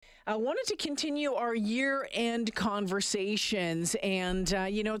I wanted to continue our year-end conversations, and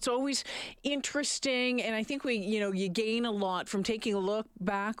it's always interesting, and I think you gain a lot from taking a look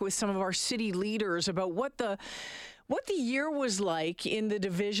back with some of our city leaders about what the year was like in the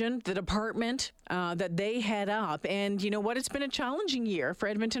division, the department that they head up. And you know what? It's been a challenging year for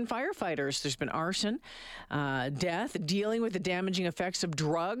Edmonton firefighters. There's been arson, death, dealing with the damaging effects of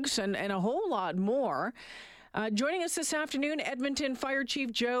drugs, and a whole lot more. Joining us this afternoon, Edmonton Fire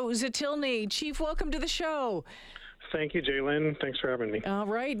Chief Joe Zatilny. Chief, welcome to the show. Thank you, Jalen. Thanks for having me. All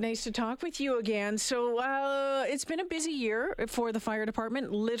right. Nice to talk with you again. So it's been a busy year for the fire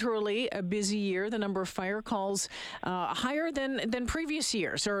department, literally a busy year. The number of fire calls higher than previous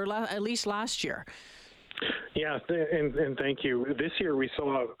years, or at least last year. Yeah, and thank you. This year we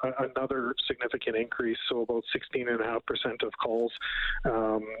saw another significant increase, so about 16.5% of calls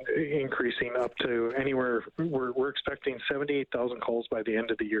increasing up to anywhere. We're expecting 78,000 calls by the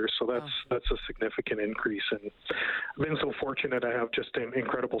end of the year, so that's a significant increase. And I've been so fortunate. I have just an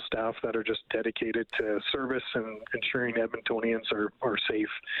incredible staff that are just dedicated to service and ensuring Edmontonians are safe,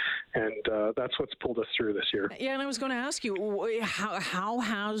 and that's what's pulled us through this year. Yeah, and I was going to ask you, how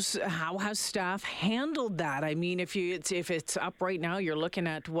has staff handled that? I mean, if it's up right now, you're looking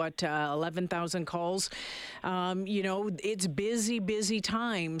at 11,000 calls. It's busy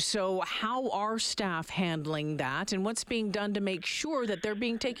time. So how are staff handling that, and what's being done to make sure that they're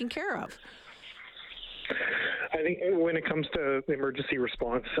being taken care of? I think when it comes to the emergency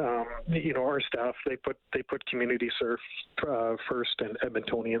response, our staff they put community first and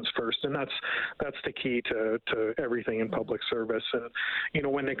Edmontonians first, and that's the key to everything in public service.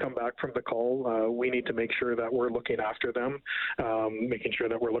 And when they come back from the call, we need to make sure that we're looking after them, making sure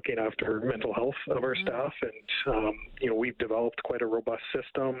that we're looking after mental health of our staff. And we've developed quite a robust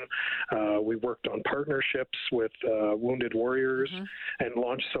system. We worked on partnerships with Wounded Warriors and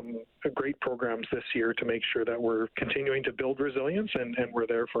launched some great programs this year to make sure that we're continuing to build resilience and we're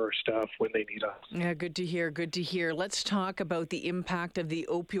there for our staff when they need us. Yeah, good to hear. Let's talk about the impact of the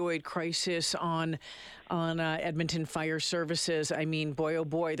opioid crisis on Edmonton Fire Services. I mean, boy, oh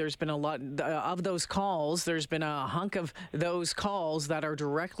boy, there's been a lot of those calls. There's been a hunk of those calls that are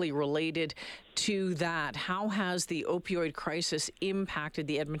directly related to that. How has the opioid crisis impacted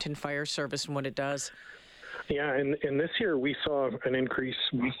the Edmonton Fire Service and what it does? Yeah, and this year we saw an increase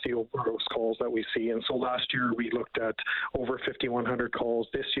with the overdose calls that we see. And so last year we looked at over 5,100 calls.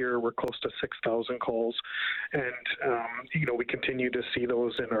 This year we're close to 6,000 calls. And, we continue to see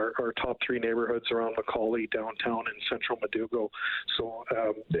those in our top three neighborhoods around Macaulay, downtown, and central Madugo. So,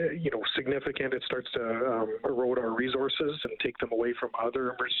 significant. It starts to erode our resources and take them away from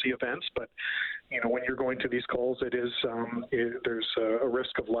other emergency events. But, when you're going to these calls, it is there's a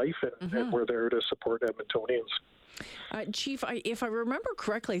risk of life, and we're there to support Edmontonians. Chief, if I remember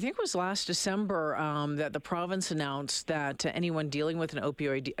correctly, I think it was last December that the province announced that anyone dealing with an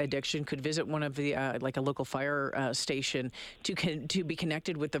opioid addiction could visit one of the like a local fire station to be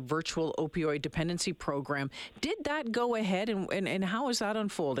connected with the virtual opioid dependency program. Did that go ahead, and how is that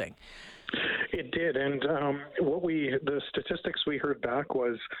unfolding? It did, and the statistics we heard back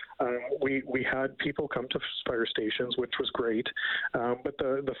was we had people come to fire stations, which was great, but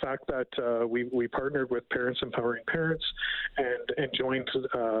the fact that we partnered with Parents Empowering Parents and joined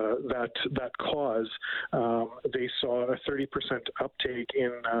that cause, they saw a 30% uptake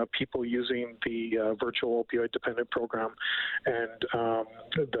in people using the virtual opioid dependent program, and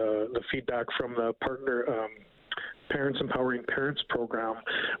the feedback from the partner. Parents Empowering Parents program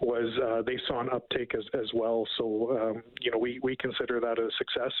was they saw an uptake as well. So, we consider that a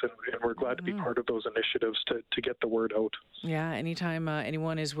success, and we're glad to be part of those initiatives to get the word out. Yeah, anytime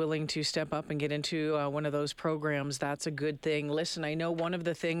anyone is willing to step up and get into one of those programs, that's a good thing. Listen, I know one of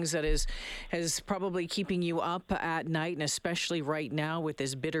the things that is probably keeping you up at night, and especially right now with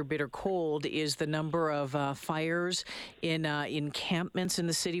this bitter cold, is the number of fires in encampments in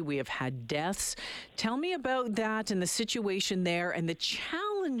the city. We have had deaths. Tell me about that and the situation there and the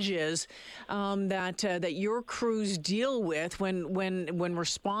challenges that your crews deal with when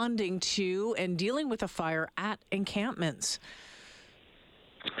responding to and dealing with a fire at encampments.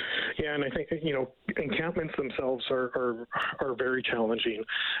 Yeah, and I think encampments themselves are very challenging.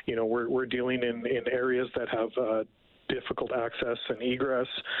 We're dealing in areas that have difficult access and egress.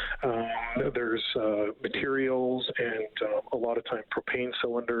 There's materials and a lot of time propane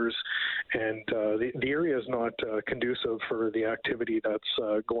cylinders, and the area is not conducive for the activity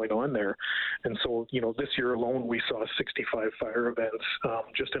that's going on there. And so, this year alone, we saw 65 fire events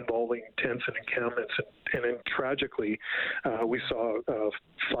just involving tents and encampments, and then tragically, we saw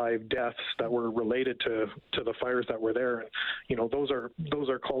 5 deaths that were related to the fires that were there. And those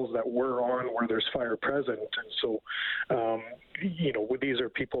are calls that we're on where there's fire present, and so these are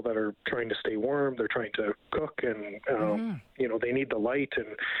people that are trying to stay warm, they're trying to cook, and they need the light, and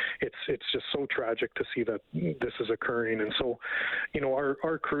it's just so tragic to see that this is occurring. And so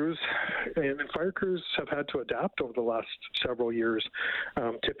our crews and fire crews have had to adapt over the last several years.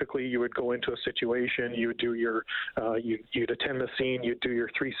 Typically you would go into a situation, you would do your you'd attend the scene, you'd do your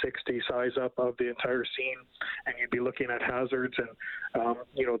 360 size up of the entire scene, and you'd be looking at hazards. And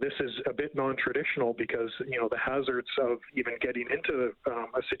this is a bit non-traditional because the hazards of even getting into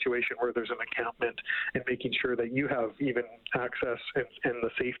a situation where there's an encampment and making sure that you have even access and the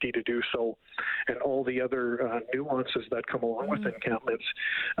safety to do so, and all the other nuances that come along with encampments.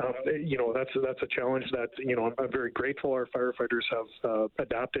 That's a challenge that I'm very grateful our firefighters have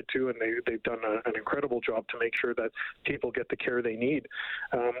adapted to, and they've done an incredible job to make sure that people get the care they need.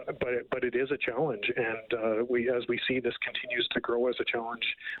 But it is a challenge, and as we see this continues to grow as a challenge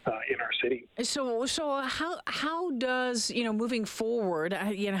in our city. So how does moving forward,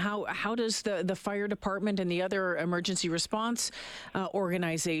 how does the fire department and the other emergency response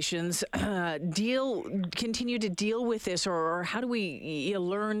organizations continue to deal with this, or how do we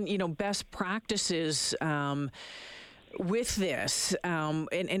learn best practices with this?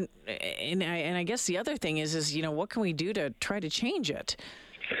 And I guess the other thing is what can we do to try to change it?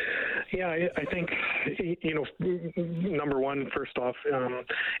 Yeah, I think, number one, first off,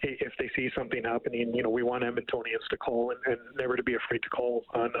 if they see something happening, we want Edmontonians to call and never to be afraid to call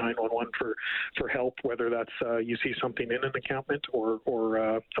 911 for help, whether that's you see something in an encampment or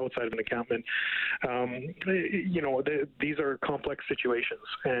outside of an encampment. These are complex situations,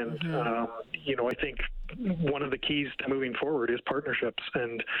 and, I think one of the keys to moving forward is partnerships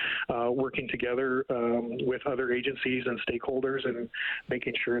and working together with other agencies and stakeholders and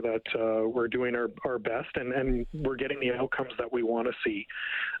making sure that we're doing our best and we're getting the outcomes that we want to see.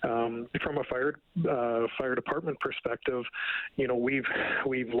 From a fire department perspective,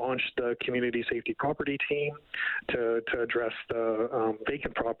 we've launched the community safety property team to address the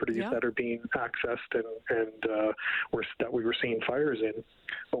vacant properties that are being accessed and that we were seeing fires in.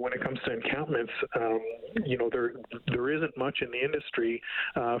 But when it comes to encampments, there isn't much in the industry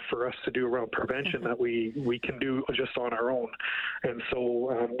for us to do around prevention that we can do just on our own. And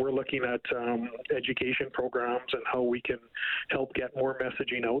so we're looking at education programs and how we can help get more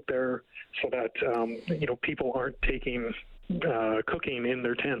messaging out there so that people aren't taking cooking in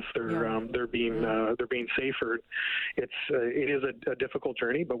their tents. They're being safer. It is a difficult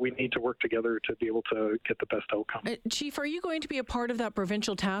journey, but we need to work together to be able to get the best outcome. Chief, are you going to be a part of that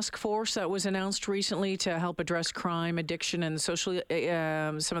provincial task force that was announced recently to help address crime, addiction, and some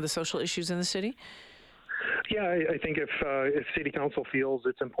of the social issues in the city? Yeah, I think if City Council feels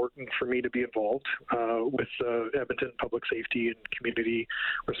it's important for me to be involved with Edmonton Public Safety and Community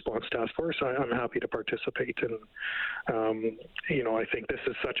Response Task Force, I'm happy to participate. And I think this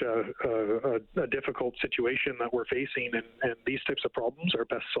is such a difficult situation that we're facing, and these types of problems are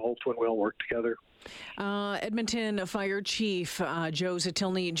best solved when we all work together. Edmonton Fire Chief Joe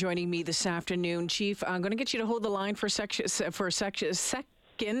Zatilny joining me this afternoon. Chief, I'm going to get you to hold the line for a second.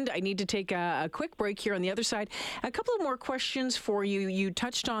 I need to take a quick break here. On the other side, a couple of more questions for you. You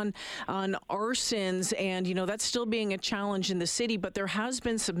touched on arsons, and that's still being a challenge in the city, but there has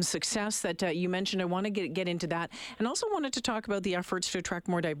been some success that you mentioned. I want to get into that, and also wanted to talk about the efforts to attract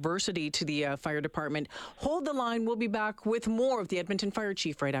more diversity to the fire department. Hold the line. We'll be back with more of the Edmonton Fire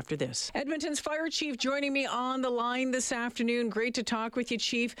Chief right after this. Edmonton's Fire Chief joining me on the line this afternoon. Great to talk with you,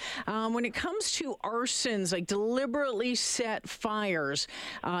 Chief. When it comes to arsons, like deliberately set fires,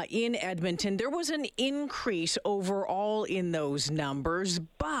 in Edmonton, there was an increase overall in those numbers,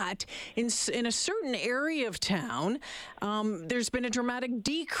 but in a certain area of town, there's been a dramatic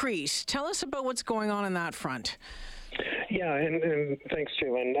decrease. Tell us about what's going on that front. Yeah, and thanks,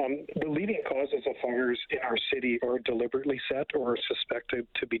 Jalen. The leading causes of fires in our city are deliberately set or suspected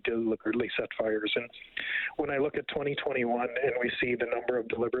to be deliberately set fires. And when I look at 2021 and we see the number of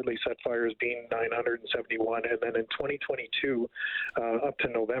deliberately set fires being 971, and then in 2022, up to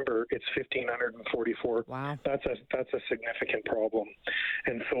November, it's 1,544. Wow. That's a significant problem.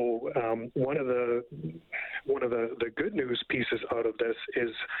 And so one of the good news pieces out of this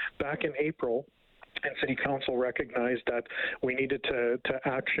is back in April, and City Council recognized that we needed to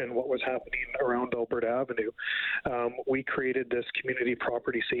action what was happening around Alberta Avenue. We created this community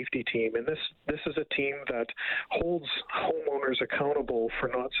property safety team, and this is a team that holds homeowners accountable for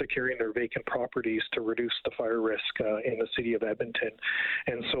not securing their vacant properties to reduce the fire risk in the city of Edmonton.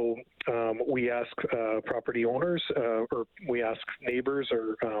 And so we ask property owners, or we ask neighbors,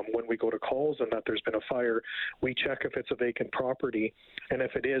 or when we go to calls and that there's been a fire, we check if it's a vacant property, and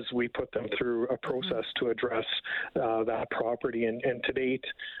if it is, we put them through a process to address that property. And to date,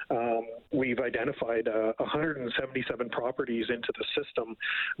 we've identified 177 properties into the system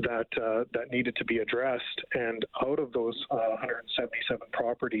that needed to be addressed. And out of those 177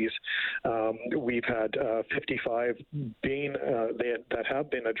 properties, we've had 55 that have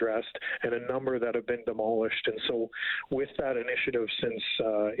been addressed, and a number that have been demolished. And so, with that initiative since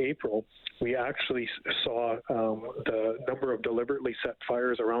April, we actually saw the number of deliberately set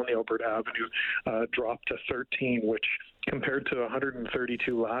fires around the Alberta Avenue drop to 13, which compared to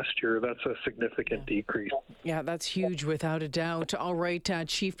 132 last year, that's a significant decrease. Yeah, that's huge without a doubt. All right,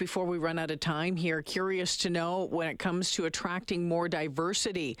 Chief, before we run out of time here, curious to know when it comes to attracting more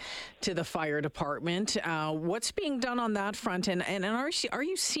diversity to the fire department, what's being done on that front, and are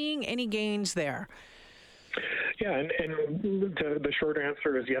you seeing any gains there? Yeah, and the short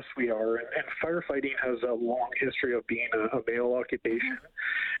answer is yes, we are. And firefighting has a long history of being a male occupation.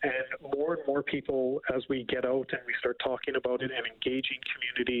 And more people, as we get out and we start talking about it and engaging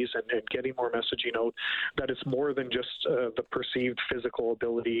communities and getting more messaging out, that it's more than just the perceived physical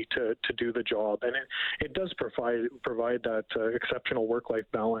ability to do the job. And it does provide that exceptional work-life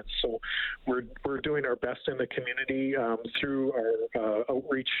balance. So we're doing our best in the community through our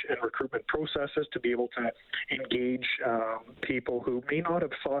outreach and recruitment processes to be able to engage people who may not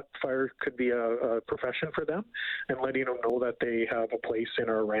have thought fire could be a profession for them, and letting them know that they have a place in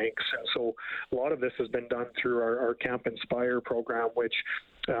our ranks. And so a lot of this has been done through our Camp Inspire program, which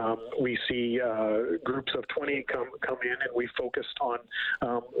we see groups of 20 come in, and we focused on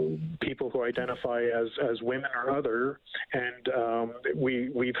people who identify as women or other, and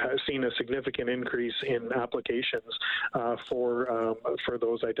we've seen a significant increase in applications for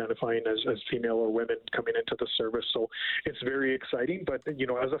those identifying as female or women coming into the service. So it's very exciting. But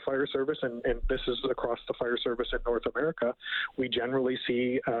as a fire service, and this is across the fire service in North America, we generally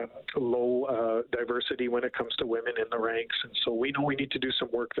see low diversity when it comes to women in the ranks, and so we know we need to do some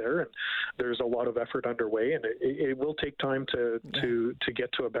work there, and there's a lot of effort underway, and it will take time to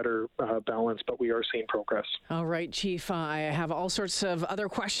get to a better balance, but we are seeing progress. All right, Chief, I have all sorts of other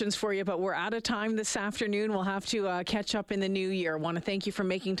questions for you, but we're out of time this afternoon. We'll have to catch up in the new year. I want to thank you for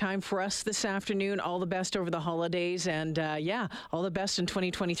making time for us this afternoon. All the best over the holidays, and all the best in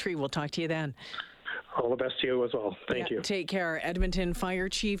 2023. We'll talk to you then. All the best to you as well. Thank you. Take care. Edmonton Fire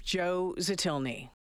Chief Joe Zatilny.